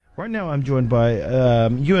Right now I'm joined by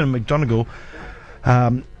Ewan McGonigal,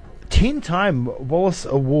 10-time Wallace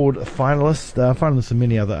Award finalist, finalist in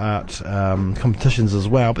many other art competitions as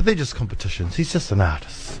well, but they're just competitions. He's just an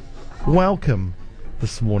artist. Welcome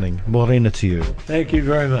this morning, Morena, to you. Thank you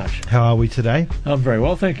very much. How are we today? I'm very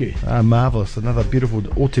well, thank you. Marvellous. Another beautiful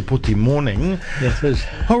Ōtepoti morning. Yes, it is.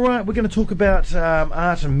 All right, we're going to talk about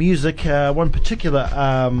art and music, one particular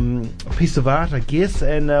piece of art, I guess,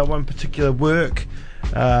 and one particular work.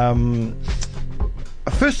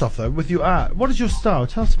 First off, though, with your art, what is your style?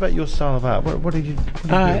 Tell us about your style of art. What do you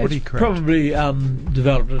create? Probably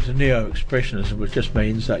developed into neo-expressionism, which just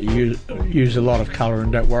means that you use a lot of colour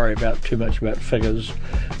and don't worry about too much about figures,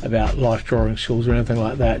 about life drawing skills or anything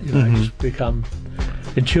like that. You know, just become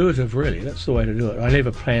intuitive, really. That's the way to do it. I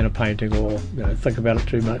never plan a painting or think about it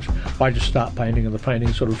too much. I just start painting and the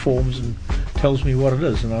painting sort of forms and tells me what it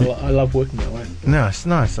is, and I love working that way. Nice.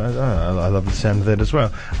 I love the sound of that as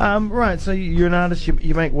well. Right, so you're an artist,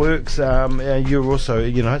 you make works, you're also,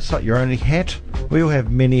 it's not your only hat. We all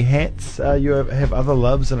have many hats. You have other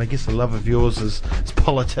loves, and I guess a love of yours is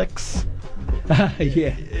politics.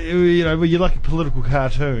 Yeah. You like a political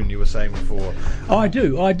cartoon, you were saying before. Oh, I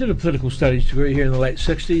do. I did a political studies degree here in the late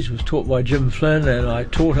 60s, was taught by Jim Flynn, and I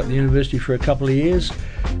taught at the university for a couple of years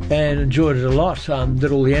and enjoyed it a lot.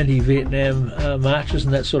 Did all the anti-Vietnam marches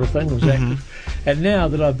and that sort of thing, was active. And now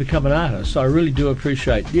that I've become an artist, I really do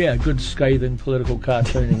appreciate, good scathing political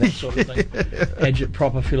cartooning, that sort of thing.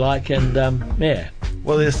 Agitprop, if you like, and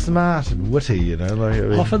Well, they're smart and witty,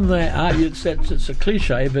 Often they are. It's a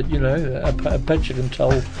cliche, but a picture can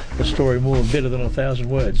tell a story better than 1,000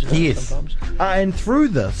 words. Yes. Sometimes. And through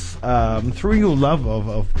this, through your love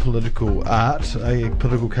of political art,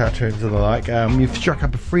 political cartoons and the like, you've struck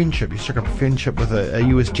up a friendship. You struck up a friendship with a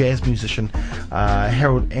US jazz musician,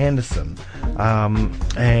 Harold Anderson.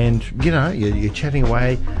 And you're chatting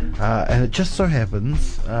away, and it just so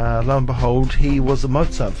happens, lo and behold, he was a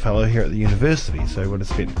Mozart fellow here at the university, so he would have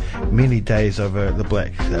spent many days over at the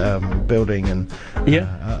Black building and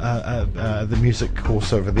the music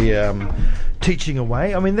course over there, teaching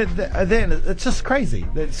away. I mean, that it's just crazy.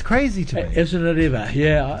 It's crazy to me, isn't it ever?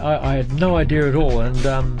 Yeah, I had no idea at all,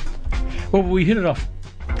 and we hit it off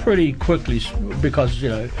pretty quickly because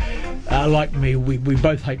like me, we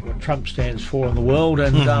both hate what Trump stands for in the world,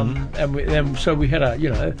 and so we had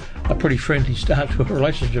a pretty friendly start to a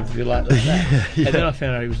relationship, if you like that. And then I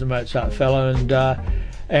found out he was the Mozart fellow,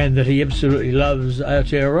 and that he absolutely loves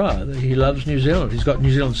Aotearoa, that he loves New Zealand. He's got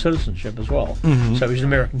New Zealand citizenship as well, so he's an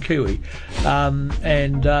American Kiwi.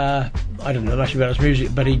 I don't know much about his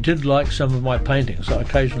music, but he did like some of my paintings. So I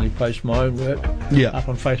occasionally post my own work up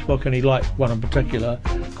on Facebook, and he liked one in particular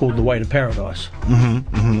called The Way to Paradise.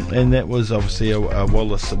 And that was obviously a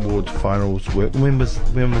Wallace Award finals work. When was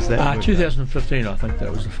that? 2015, I think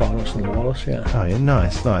that was the finals in the Wallace. Yeah. Oh yeah,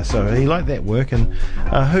 nice. So he liked that work, and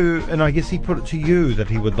I guess he put it to you that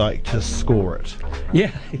he would like to score it.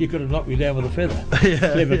 Yeah, you could have knocked me down with a feather.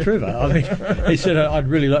 Clever Trevor. I mean, he said I'd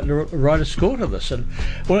really like to write a score to this, and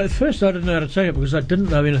at first I didn't know how to take it because I didn't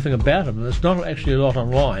know anything about him. There's not actually a lot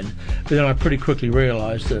online, but then I pretty quickly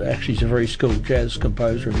realised that actually he's a very skilled jazz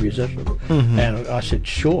composer and musician, and I said,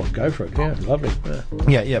 sure, go for it. Yeah, lovely.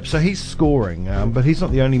 Yeah. So he's scoring, but he's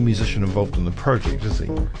not the only musician involved in the project, is he?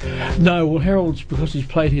 No, well, Harold's, because he's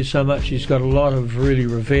played here so much, he's got a lot of really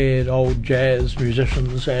revered old jazz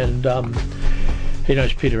musicians, and he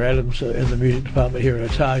knows Peter Adams in the music department here at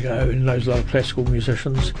Otago, and knows a lot of classical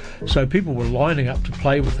musicians. So people were lining up to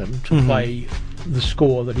play with him, to play the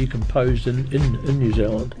score that he composed in New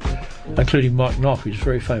Zealand, including Mike Knock, who's a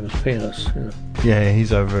very famous pianist. Yeah,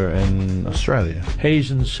 he's over in Australia. He's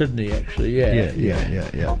in Sydney, actually.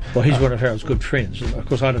 Yeah. Well, he's one of Harold's good friends. Of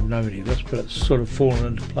course, I didn't know any of this, but it's sort of fallen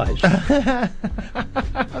into place.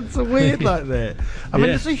 It's weird like that. I mean,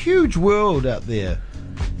 it's a huge world out there.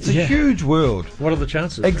 It's a huge world. What are the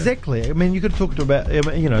chances? Exactly. I mean, you could talk about,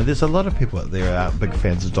 there's a lot of people out there who are big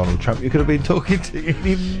fans of Donald Trump. You could have been talking to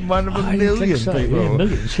any one of a million people. Yeah,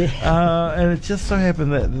 millions, and it just so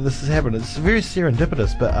happened that this has happened. It's very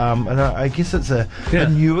serendipitous, but and I guess it's a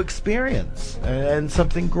new experience and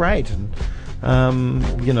something great. And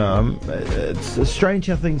it's strange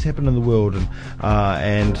how things happen in the world,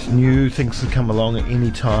 and new things can come along at any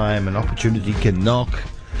time, and opportunity can knock.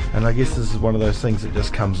 And I guess this is one of those things that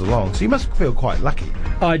just comes along. So you must feel quite lucky.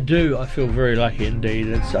 I do. I feel very lucky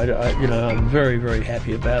indeed. I'm very, very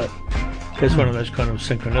happy about it. It's one of those kind of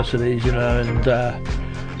synchronicities,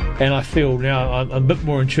 and I feel now I'm a bit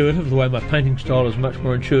more intuitive. The way my painting style is much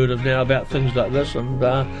more intuitive now about things like this, and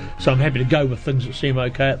so I'm happy to go with things that seem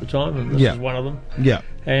okay at the time, and this is one of them. Yeah.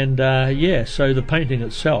 And so the painting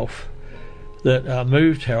itself, that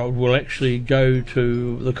moved Harold will actually go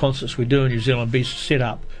to the concerts we do in New Zealand, be set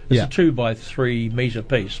up. It's a 2 by 3 metre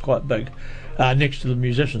piece, quite big, next to the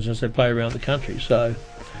musicians as they play around the country. So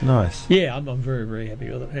nice. Yeah, I'm very, very happy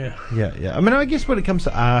with it. Yeah. I mean, I guess when it comes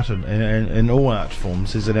to art and all art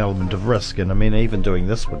forms, there's an element of risk, and I mean, even doing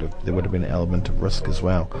this there would have been an element of risk as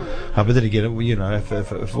well. But then again, you know, if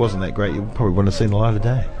it wasn't that great, you probably wouldn't have seen the light of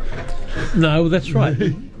day. No, that's right.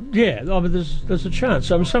 Yeah, I mean, there's a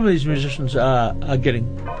chance. I mean, some of these musicians are getting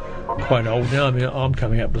quite old now. I mean, I'm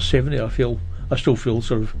coming up to 70. I still feel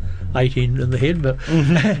sort of 18 in the head, but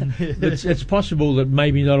it's possible that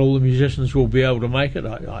maybe not all the musicians will be able to make it.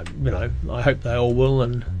 I hope they all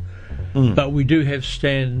will, but we do have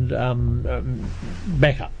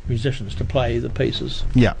backup musicians to play the pieces.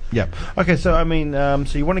 Yeah. Okay, so I mean,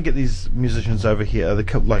 so you want to get these musicians over here. A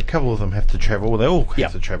couple of them have to travel. They all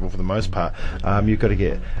have to travel for the most part. You've got to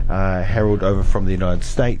get Harold over from the United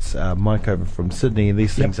States, Mike over from Sydney, and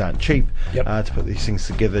these things aren't cheap. To put these things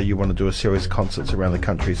together, you want to do a series of concerts around the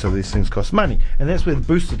country, so these things cost money, and that's where the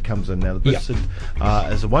Boosted comes in. Now, the Boosted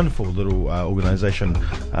is a wonderful little organisation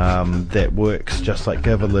that works just like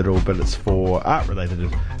Give a Little, but it's for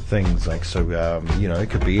art-related things. Like, so you know, it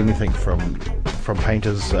could be anything from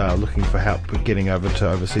painters looking for help with getting over to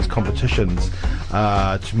overseas competitions,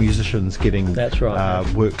 to musicians getting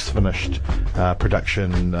works finished,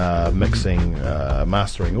 production, mixing,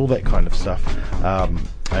 mastering, all that kind of stuff,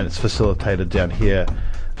 and it's facilitated down here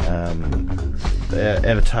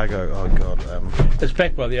at Otago. Oh God, it's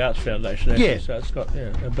backed by the Arts Foundation, actually, so it's got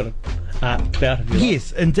a bit of art about it.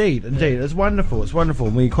 Yes, indeed. It's wonderful.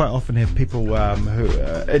 And we quite often have people who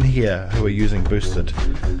in here who are using Boosted.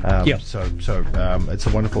 So it's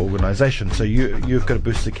a wonderful organisation. So you've got a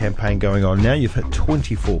Boosted campaign going on now. You've hit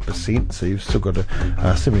 24%, so you've still got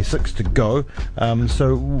 76 to go.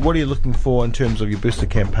 So what are you looking for in terms of your Boosted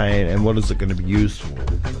campaign, and what is it going to be used for?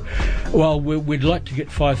 Well, we'd like to get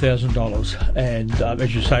 $5,000, and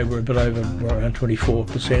as you say, we're a bit over, we're around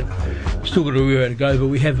 24%. Still got a wee way to go, but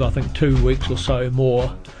we have, I think, 2 weeks or so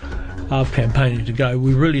more of campaigning to go.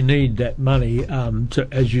 We really need that money,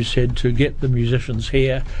 as you said, to get the musicians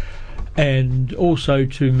here, and also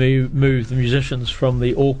to move the musicians from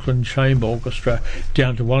the Auckland Chamber Orchestra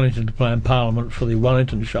down to Wellington to play in Parliament for the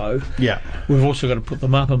Wellington show. Yeah. We've also got to put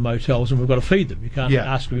them up in motels, and we've got to feed them. You can't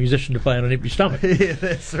ask a musician to play on an empty stomach. Yeah,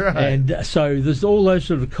 that's right. And so there's all those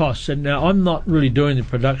sort of costs. And now I'm not really doing the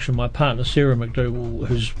production. My partner, Sarah McDougall,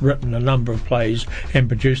 who's written a number of plays and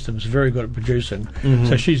produced them, is very good at producing.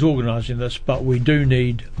 So she's organising this, but we do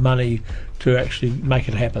need money to actually make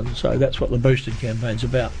it happen. So that's what the Boosted campaign's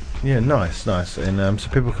about. Yeah, nice. And so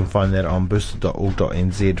people can find that on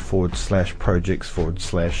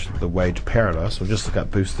boosted.org.nz/projects/The Way to Paradise, or just look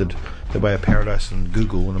up Boosted, The Way of Paradise in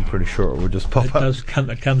Google, and I'm pretty sure it will just pop up.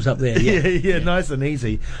 It comes up there, yeah, nice and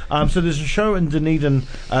easy. So there's a show in Dunedin,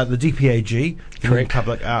 the DPAG, the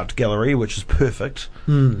Public Art Gallery, which is perfect,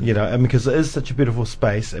 you know, and because it is such a beautiful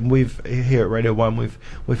space, and we've, here at Radio 1,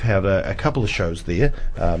 we've had a couple of shows there,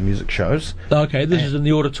 music shows. Okay, this is in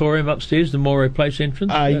the auditorium upstairs, the Moray Place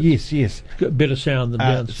entrance? Yes. Got better sound than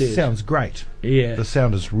downstairs. Sounds great. Yeah. The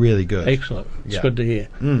sound is really good. Excellent. It's good to hear.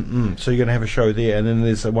 So you're going to have a show there, and then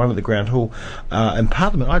there's one at the Grand Hall in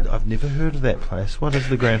Parliament. I've never heard of that place. What is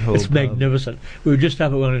the Grand Hall? It's magnificent. We were just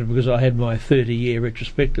up at one because I had my 30-year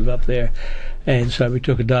retrospective up there, and so we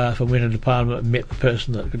took a day off and went into Parliament and met the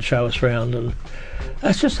person that could show us around, and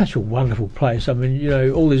it's just such a wonderful place. I mean, you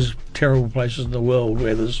know, all these terrible places in the world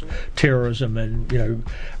where there's terrorism and, you know,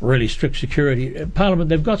 really strict security. At Parliament,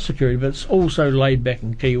 they've got security, but it's also laid back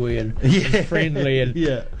and Kiwi and friendly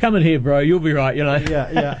and come in here, bro, you'll be right, you know.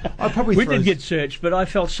 We did get searched, but I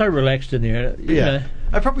felt so relaxed in there. You know.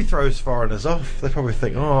 It probably throws foreigners off. They probably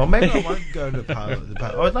think, oh, maybe I won't go to Parliament.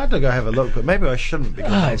 I'd like to go have a look, but maybe I shouldn't.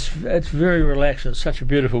 Because it's very relaxed. It's such a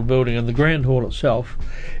beautiful building, and the Grand Hall itself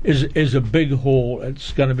is a big hall.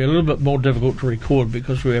 It's going to be a little bit more difficult to record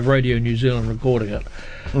because we have Radio New Zealand recording it.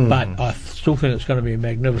 But I still think it's going to be a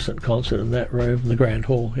magnificent concert in that room, the Grand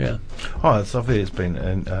Hall. Yeah. Oh, it's obviously it's been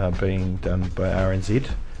being done by RNZ.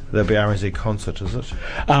 There'll be RNZ concert, is it?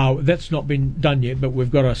 That's not been done yet, but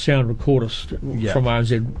we've got a sound recordist from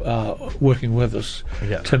RNZ working with us,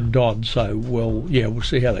 Tim Dodd. So we'll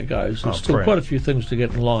see how that goes. There's still quite a few things to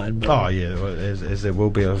get in line. But as there will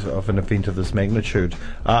be of an event of this magnitude.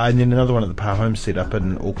 And then another one at the Power Homestead up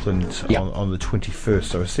in Auckland on the 21st.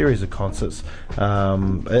 So a series of concerts,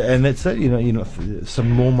 and that's it. You know,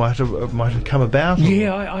 some more might have come about.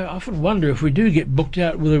 Yeah, I often wonder if we do get booked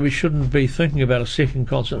out whether we shouldn't be thinking about a second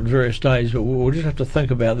concert on various days, but we'll just have to think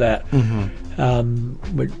about that.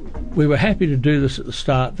 We were happy to do this at the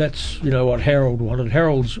start. That's, you know, what Harold wanted.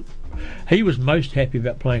 Harold's he was most happy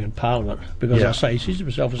about playing in Parliament because Yeah. I say he sees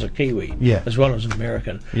himself as a Kiwi Yeah. as well as an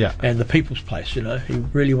American. Yeah. And the People's Place, you know, he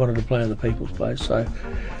really wanted to play in the People's Place. So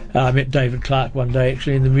I met David Clark one day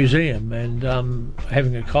actually in the museum and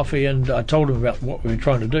having a coffee, and I told him about what we were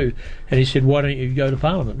trying to do, and he said, "Why don't you go to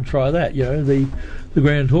Parliament and try that? You know, the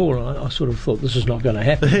Grand Hall." And I sort of thought this is not going to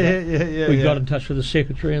happen. yeah. We got in touch with the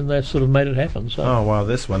secretary, and they sort of made it happen. So. Oh wow,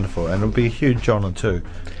 that's wonderful, and it'll be a huge honour too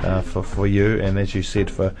for you, and as you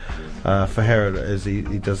said, for Harold, as he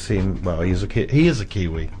does seem, well, he is a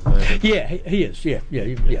Kiwi. Yeah, he is. Yeah,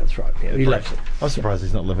 that's right. Yeah, he loves it. I'm surprised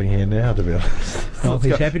he's not living here now, to be honest. Well,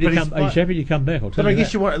 he's happy to But come. He's happy to come back. I'll tell But I you guess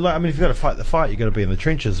that. you want, like, I mean, if you've got to fight the fight, you've got to be in the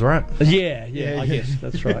trenches, right? Yeah, Yeah, I yeah. guess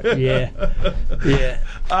that's right. Yeah.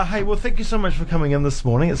 Hey, well, thank you so much for coming in this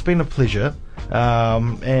morning. It's been a pleasure.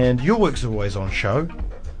 And your work's always on show.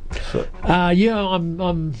 So,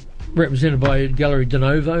 I'm represented by Gallery De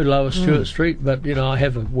Novo, Lower Stewart Street, but you know I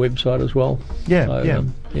have a website as well. Yeah, So,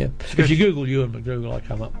 yeah. If you Google Ewan McDougall, I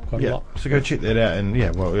come up quite a yeah, lot. so go check that out, and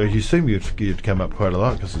yeah, well, you assume you'd come up quite a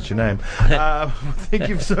lot because it's your name. Thank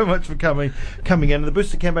you so much for coming in. The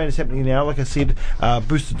Booster campaign is happening now. Like I said,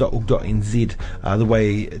 booster.org.nz, the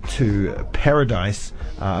way to paradise,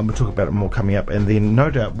 and we'll talk about it more coming up, and then no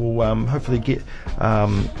doubt we'll hopefully get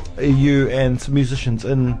you and some musicians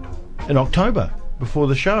in October before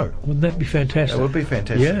the show. Wouldn't that be fantastic? That would be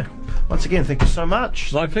fantastic. Yeah. Once again, thank you so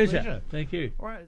much. My pleasure. Thank you. All right.